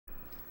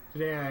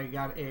Today I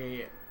got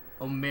a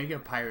Omega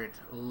Pirate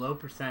low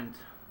percent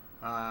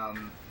or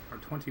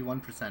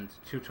 21%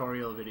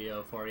 tutorial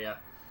video for you.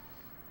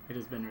 It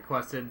has been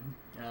requested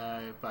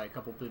by a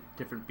couple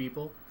different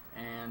people,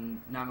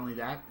 and not only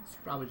that, it's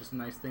probably just a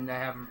nice thing to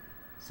have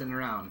sitting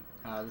around.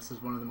 This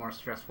is one of the more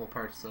stressful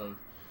parts of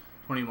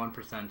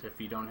 21%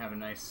 if you don't have a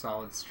nice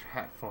solid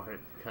strat for it,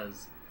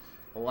 because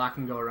a lot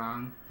can go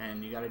wrong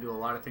and you got to do a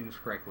lot of things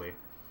correctly.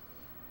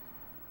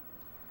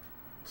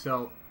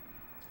 So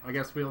I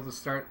guess we'll just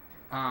start.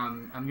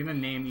 I'm going to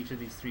name each of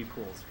these three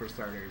pools for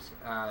starters.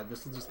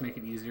 This will just make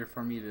it easier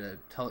for me to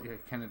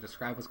kind of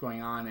describe what's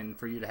going on, and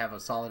for you to have a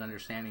solid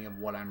understanding of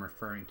what I'm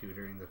referring to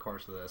during the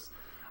course of this.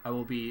 I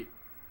will be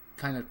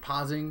kind of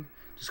pausing,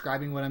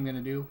 describing what I'm going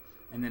to do,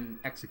 and then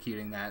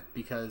executing that,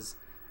 because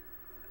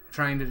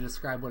trying to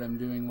describe what I'm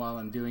doing while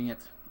I'm doing it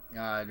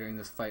during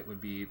this fight would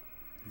be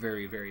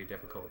very, very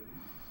difficult.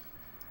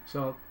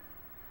 So,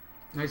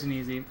 nice and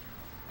easy.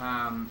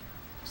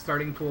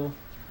 Starting pool,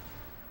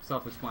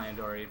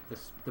 self-explanatory.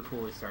 The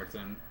pool he starts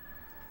in.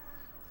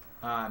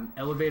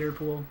 Elevator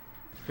pool,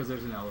 because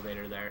there's an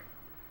elevator there,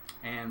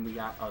 and we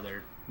got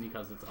other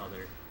because it's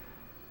other.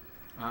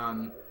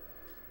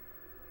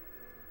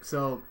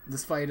 So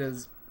this fight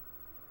is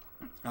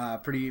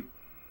pretty.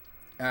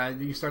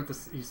 You start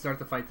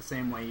the fight the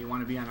same way. You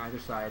want to be on either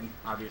side,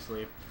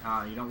 obviously.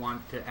 You don't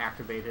want to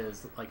activate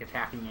his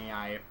attacking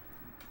AI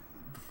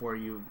before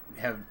you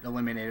have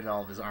eliminated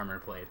all of his armor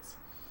plates.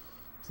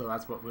 So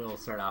that's what we'll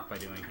start off by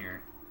doing here.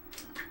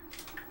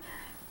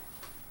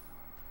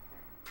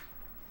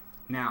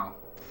 Now,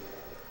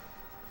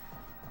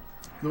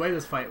 the way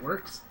this fight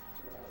works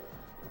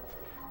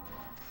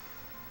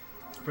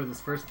for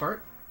this first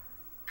part,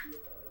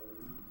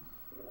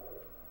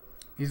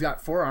 he's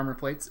got 4 armor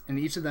plates, and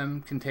each of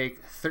them can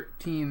take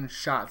 13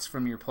 shots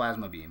from your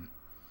plasma beam.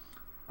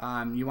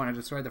 You want to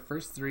destroy the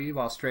first 3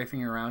 while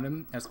strafing around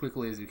him as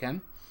quickly as you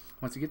can.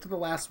 Once you get to the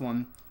last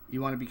one,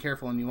 you want to be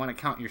careful and you want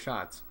to count your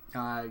shots.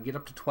 Get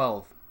up to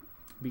 12,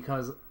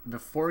 because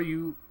before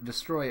you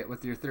destroy it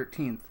with your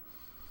 13th,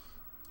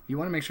 you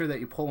want to make sure that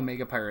you pull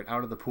Omega Pirate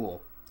out of the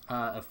pool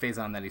of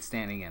Phazon that he's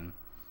standing in,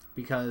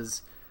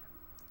 because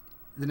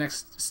the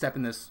next step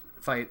in this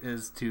fight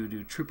is to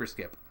do Trooper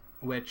Skip,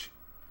 which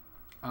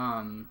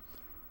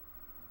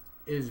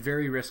is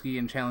very risky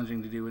and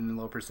challenging to do in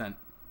low percent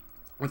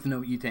with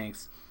no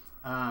E-tanks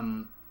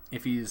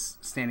if he's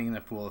standing in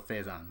the pool of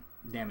Phazon,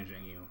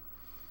 damaging you.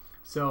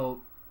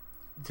 So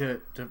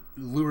to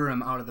lure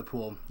him out of the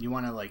pool, you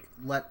want to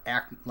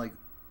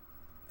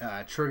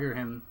trigger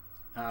him,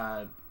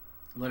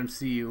 let him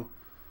see you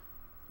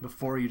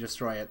before you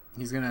destroy it.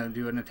 He's gonna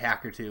do an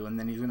attack or two, and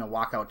then he's gonna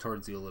walk out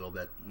towards you a little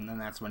bit, and then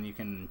that's when you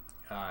can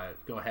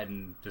go ahead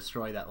and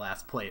destroy that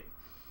last plate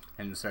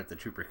and start the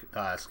Trooper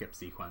Skip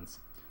sequence.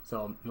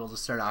 So we'll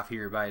just start off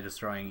here by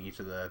destroying each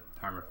of the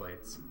armor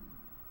plates.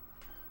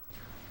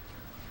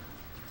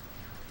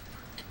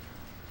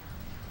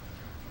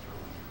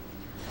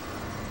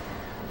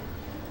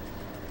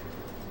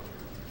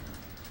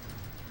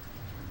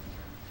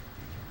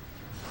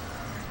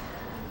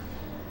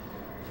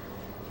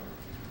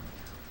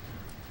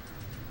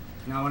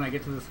 Now when I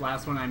get to this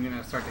last one, I'm going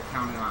to start to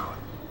count them out.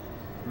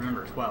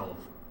 Remember, 12.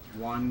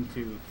 1,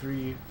 2,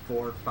 3,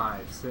 4,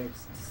 5,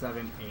 6,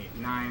 7, 8,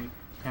 9,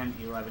 10,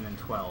 11, and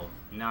 12.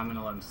 Now I'm going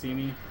to let him see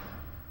me.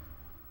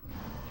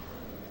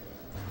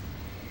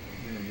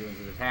 I'm going to do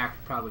his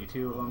attack, probably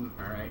 2 of them.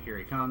 Alright, here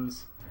he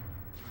comes.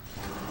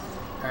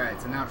 Alright,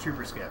 so now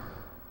Trooper Skip.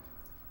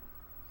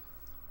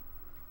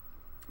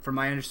 From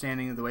my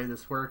understanding of the way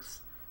this works,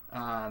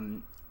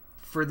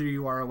 further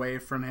you are away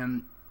from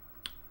him,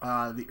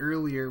 the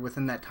earlier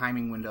within that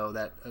timing window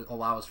that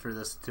allows for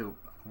this to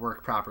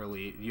work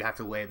properly, you have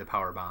to lay the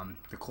power bomb.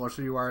 The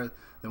closer you are,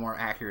 the more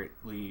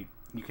accurately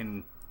you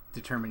can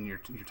determine your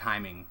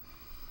timing.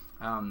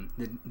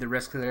 The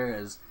risk there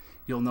is,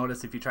 you'll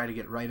notice if you try to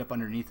get right up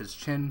underneath his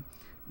chin,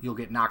 you'll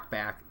get knocked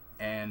back,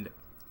 and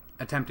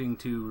attempting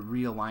to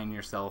realign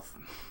yourself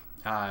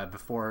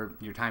before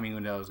your timing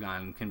window is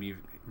gone can be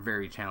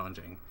very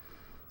challenging.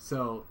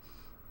 So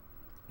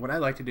what I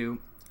like to do,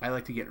 I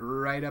like to get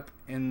right up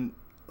in,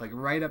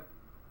 right up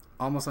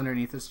almost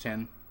underneath his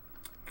chin,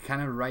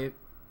 kind of right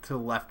to the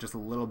left just a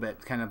little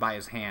bit, kind of by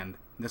his hand.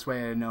 This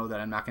way I know that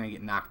I'm not going to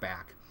get knocked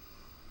back.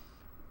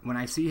 When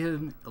I see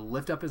him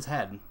lift up his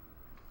head,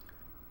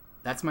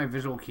 that's my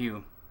visual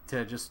cue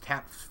to just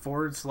tap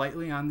forward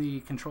slightly on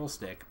the control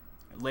stick,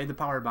 lay the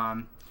power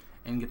bomb,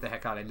 and get the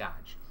heck out of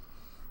dodge.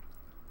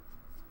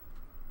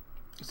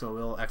 So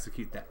we'll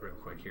execute that real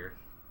quick here.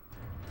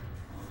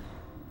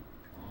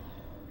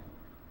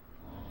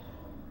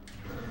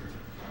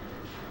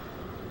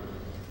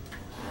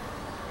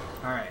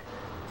 Alright.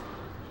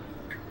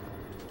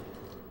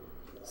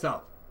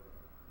 So,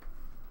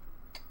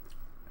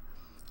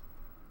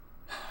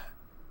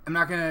 I'm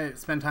not going to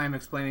spend time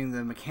explaining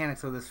the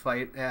mechanics of this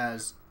fight,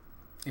 as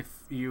if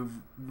you've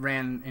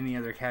ran any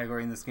other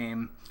category in this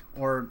game,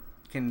 or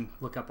can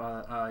look up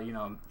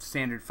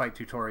standard fight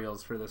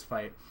tutorials for this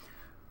fight.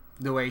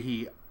 The way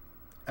he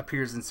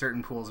appears in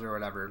certain pools or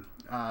whatever.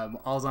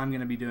 All I'm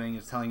going to be doing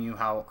is telling you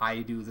how I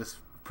do this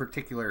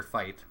particular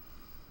fight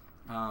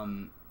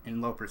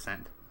in low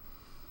percent.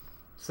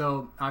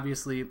 So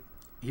obviously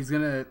he's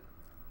gonna.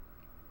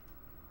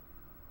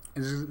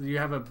 You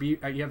have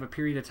a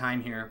period of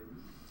time here,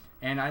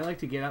 and I like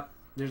to get up.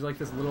 There's like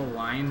this little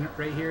line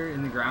right here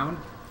in the ground.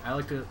 I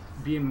like to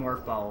be in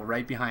morph ball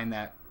right behind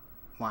that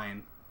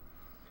line.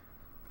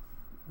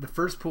 The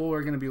first pool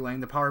we're going to be laying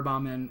the power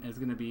bomb in is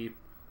going to be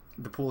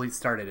the pool he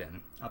started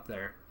in, up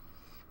there.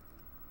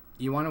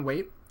 You want to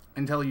wait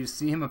until you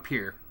see him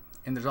appear,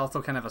 and there's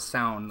also kind of a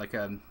sound, like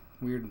a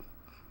weird,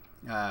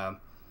 kind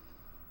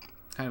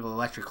of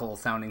electrical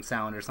sounding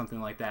sound or something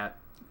like that,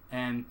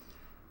 and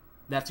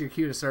that's your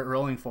cue to start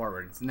rolling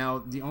forwards. Now,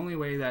 the only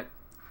way that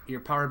your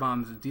power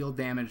bombs deal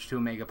damage to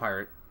a Mega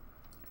Pirate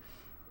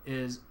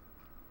is,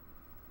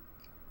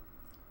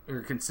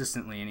 or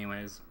consistently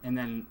anyways, and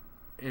then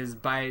is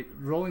by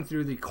rolling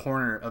through the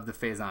corner of the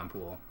Phazon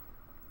pool.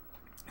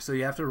 So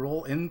you have to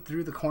roll in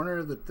through the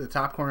corner, the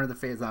top corner of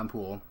the Phazon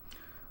pool,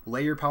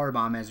 lay your power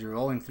bomb as you're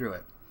rolling through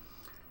it.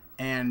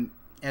 And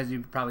as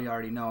you probably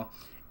already know,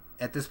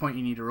 at this point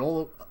you need to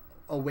roll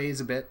a ways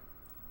a bit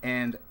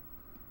and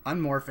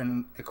unmorph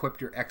and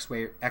equip your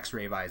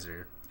X-ray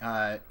visor.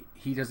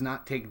 He does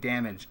not take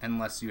damage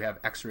unless you have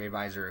X-ray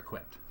visor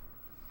equipped.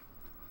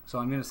 So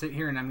I'm going to sit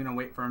here and I'm going to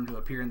wait for him to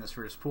appear in this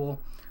first pool.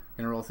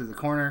 I'm going to roll through the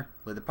corner,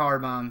 lay the power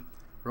bomb,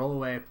 roll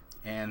away,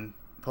 and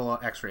pull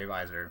out X-ray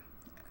visor.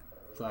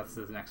 So that's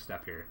the next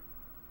step here.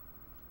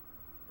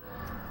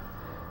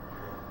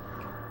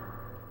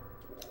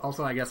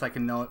 Also, I guess I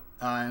can note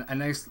a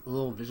nice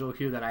little visual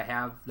cue that I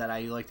have that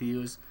I like to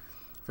use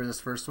for this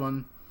first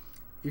one.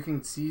 You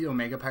can see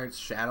Omega Pirate's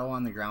shadow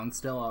on the ground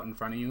still out in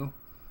front of you.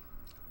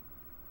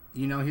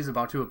 You know he's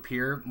about to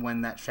appear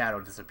when that shadow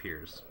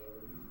disappears.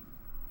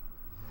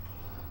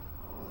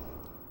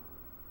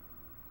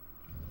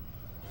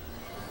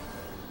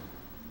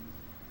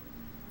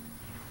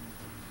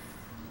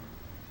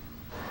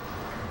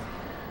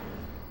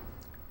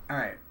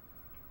 Alright,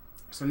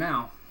 so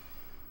now,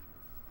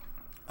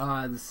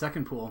 the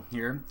second pool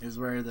here is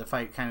where the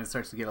fight kind of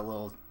starts to get a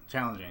little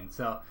challenging.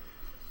 So,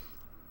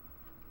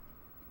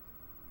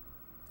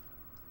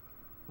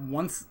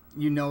 once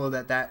you know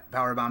that that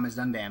power bomb has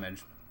done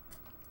damage,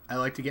 I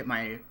like to get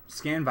my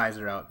scan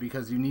visor out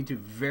because you need to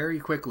very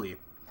quickly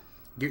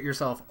get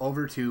yourself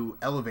over to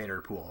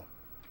elevator pool,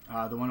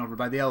 the one over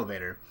by the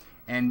elevator.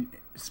 And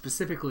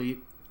specifically,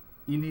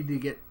 you need to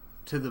get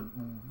to the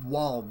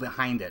wall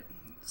behind it.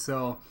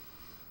 So,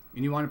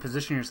 and you want to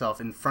position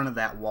yourself in front of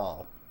that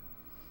wall.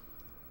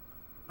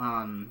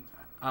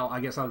 I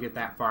guess I'll get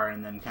that far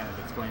and then kind of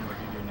explain what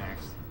you do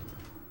next.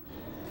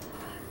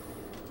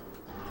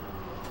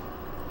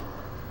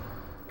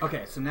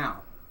 Okay, so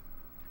now,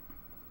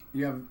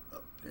 you have,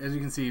 as you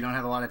can see, you don't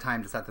have a lot of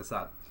time to set this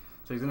up.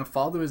 So he's going to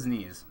fall to his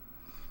knees.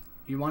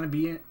 You want to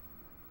be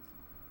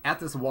at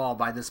this wall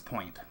by this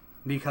point,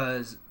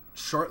 because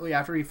shortly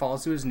after he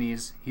falls to his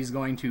knees, he's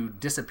going to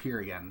disappear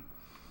again.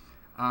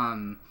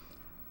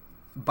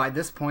 By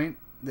this point,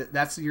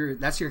 that's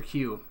your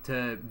cue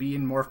to be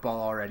in Morph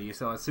Ball already.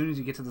 So as soon as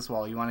you get to this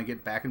wall, you want to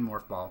get back in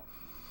Morph Ball.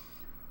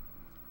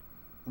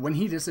 When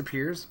he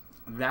disappears,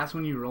 that's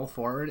when you roll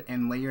forward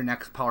and lay your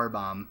next power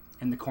bomb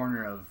in the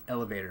corner of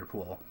elevator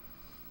pool.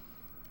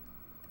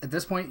 At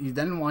this point, you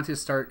then want to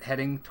start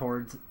heading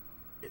towards,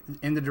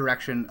 in the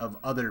direction of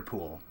other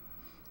pool.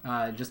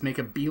 Just make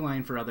a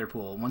beeline for other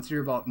pool. Once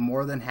you're about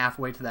more than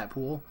halfway to that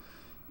pool,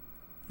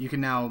 you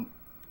can now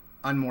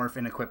unmorph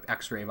and equip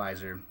X-ray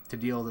visor to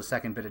deal the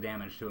second bit of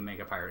damage to a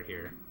Mega Pirate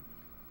here.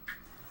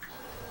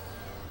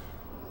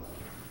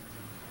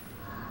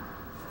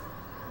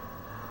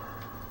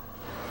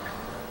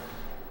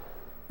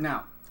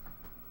 Now,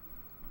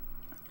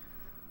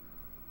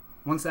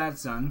 once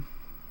that's done,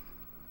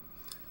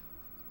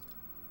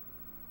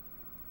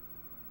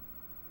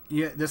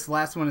 this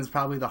last one is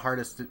probably the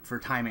hardest for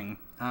timing.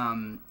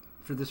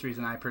 For this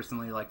reason, I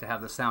personally like to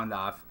have the sound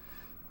off.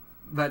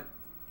 But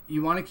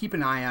you want to keep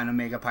an eye on a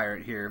Mega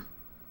Pirate here.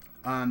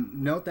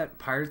 Note that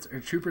pirates or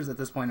troopers at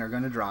this point are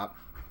going to drop.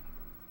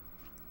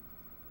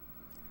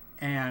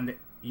 And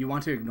you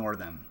want to ignore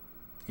them.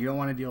 You don't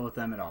want to deal with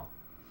them at all.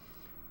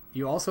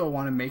 You also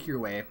want to make your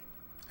way,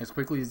 as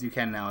quickly as you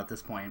can now at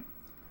this point,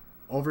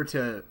 over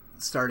to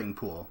starting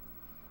pool.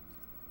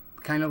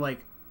 Kind of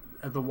like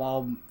at the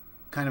wall,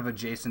 kind of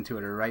adjacent to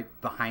it, or right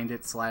behind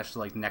it /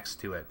 like next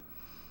to it.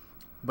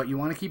 But you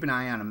want to keep an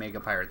eye on a Mega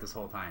Pirate this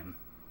whole time,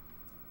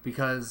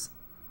 because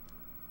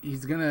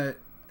he's going to,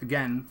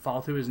 again,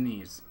 fall to his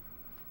knees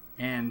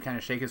and kind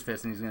of shake his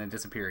fist, and he's going to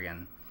disappear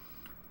again.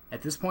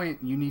 At this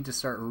point, you need to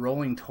start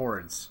rolling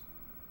towards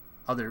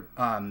other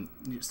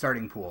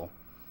starting pool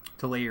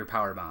to lay your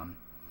power bomb,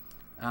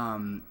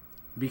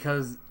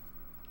 because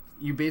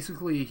you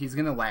basically, he's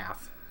going to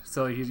laugh.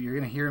 So you're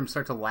going to hear him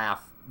start to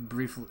laugh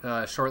briefly,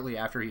 shortly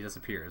after he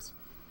disappears.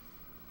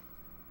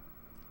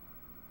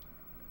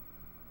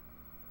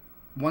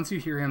 Once you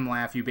hear him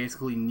laugh, you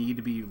basically need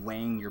to be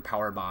laying your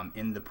power bomb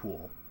in the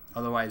pool.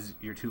 Otherwise,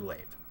 you're too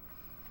late.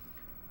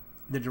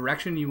 The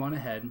direction you want to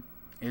head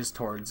is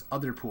towards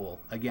other pool.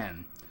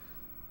 Again,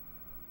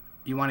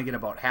 you want to get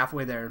about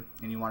halfway there,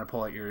 and you want to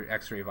pull out your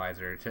X-ray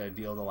visor to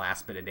deal the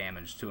last bit of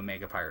damage to a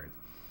Mega Pirate.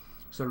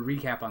 So to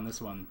recap on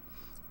this one,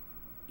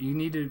 you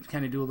need to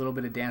kind of do a little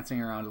bit of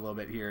dancing around a little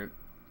bit here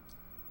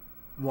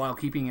while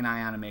keeping an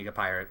eye on a Mega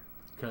Pirate,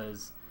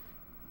 because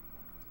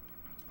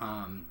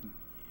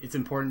it's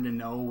important to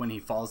know when he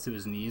falls to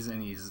his knees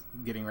and he's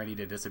getting ready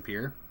to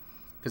disappear,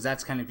 because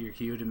that's kind of your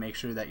cue to make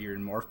sure that you're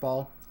in Morph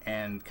Ball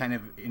and kind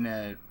of in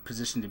a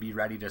position to be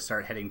ready to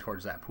start heading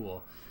towards that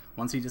pool.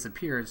 Once he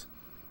disappears,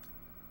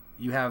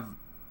 you have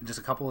just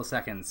a couple of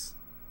seconds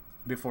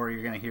before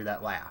you're going to hear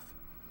that laugh.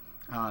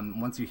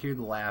 Once you hear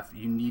the laugh,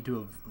 you need to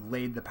have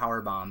laid the power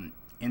bomb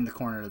in the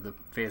corner of the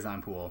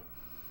Phazon pool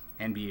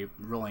and be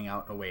rolling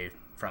out away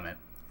from it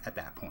at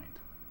that point.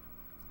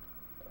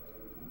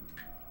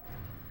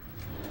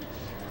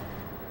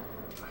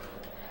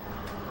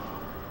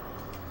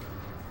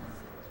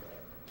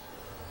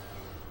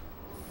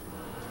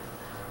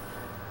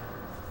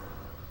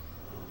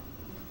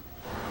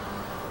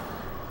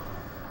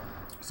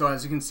 So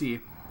as you can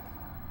see,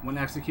 when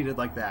executed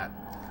like that,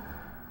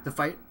 the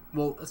fight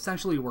will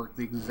essentially work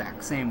the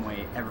exact same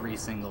way every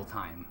single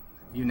time.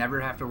 You never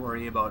have to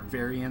worry about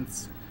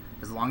variance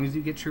as long as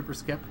you get Trooper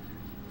Skip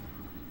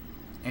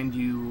and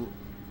you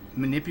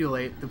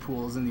manipulate the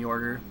pools in the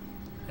order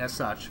as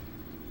such,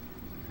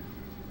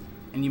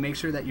 and you make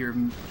sure that your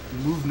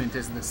movement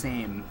is the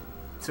same.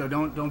 So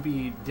don't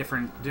be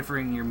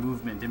differing your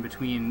movement in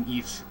between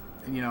each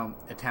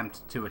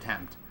attempt to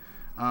attempt.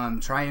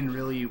 Try and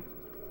really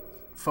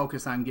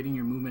focus on getting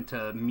your movement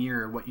to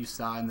mirror what you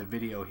saw in the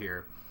video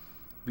here,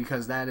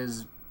 because that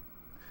is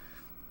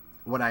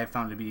what I have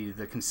found to be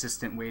the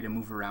consistent way to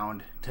move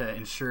around to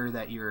ensure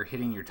that you're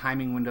hitting your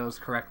timing windows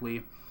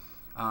correctly,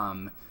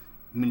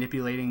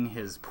 manipulating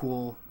his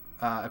pool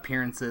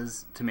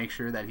appearances to make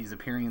sure that he's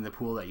appearing in the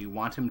pool that you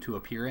want him to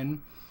appear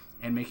in,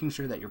 and making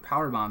sure that your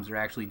power bombs are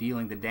actually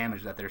dealing the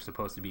damage that they're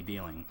supposed to be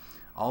dealing.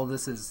 All of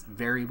this is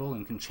variable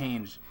and can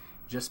change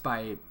just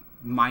by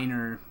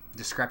minor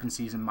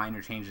discrepancies and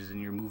minor changes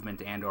in your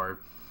movement and or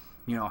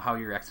how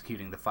you're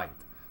executing the fight.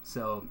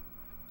 So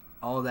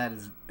all of that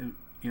is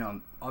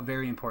all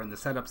very important. The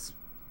setups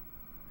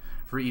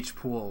for each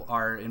pool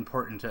are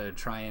important to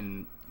try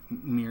and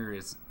mirror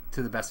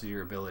to the best of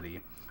your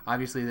ability.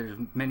 Obviously there's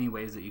many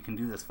ways that you can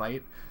do this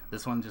fight.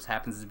 This one just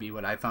happens to be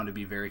what I found to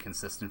be very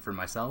consistent for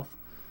myself.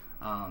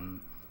 The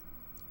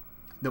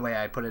way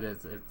I put it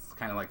is it's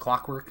kind of like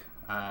clockwork.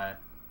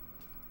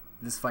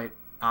 This fight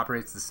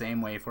operates the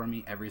same way for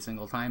me every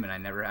single time, and I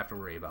never have to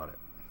worry about it.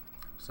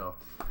 So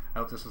I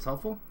hope this was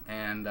helpful,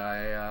 and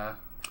I'll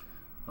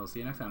see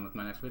you next time with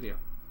my next video.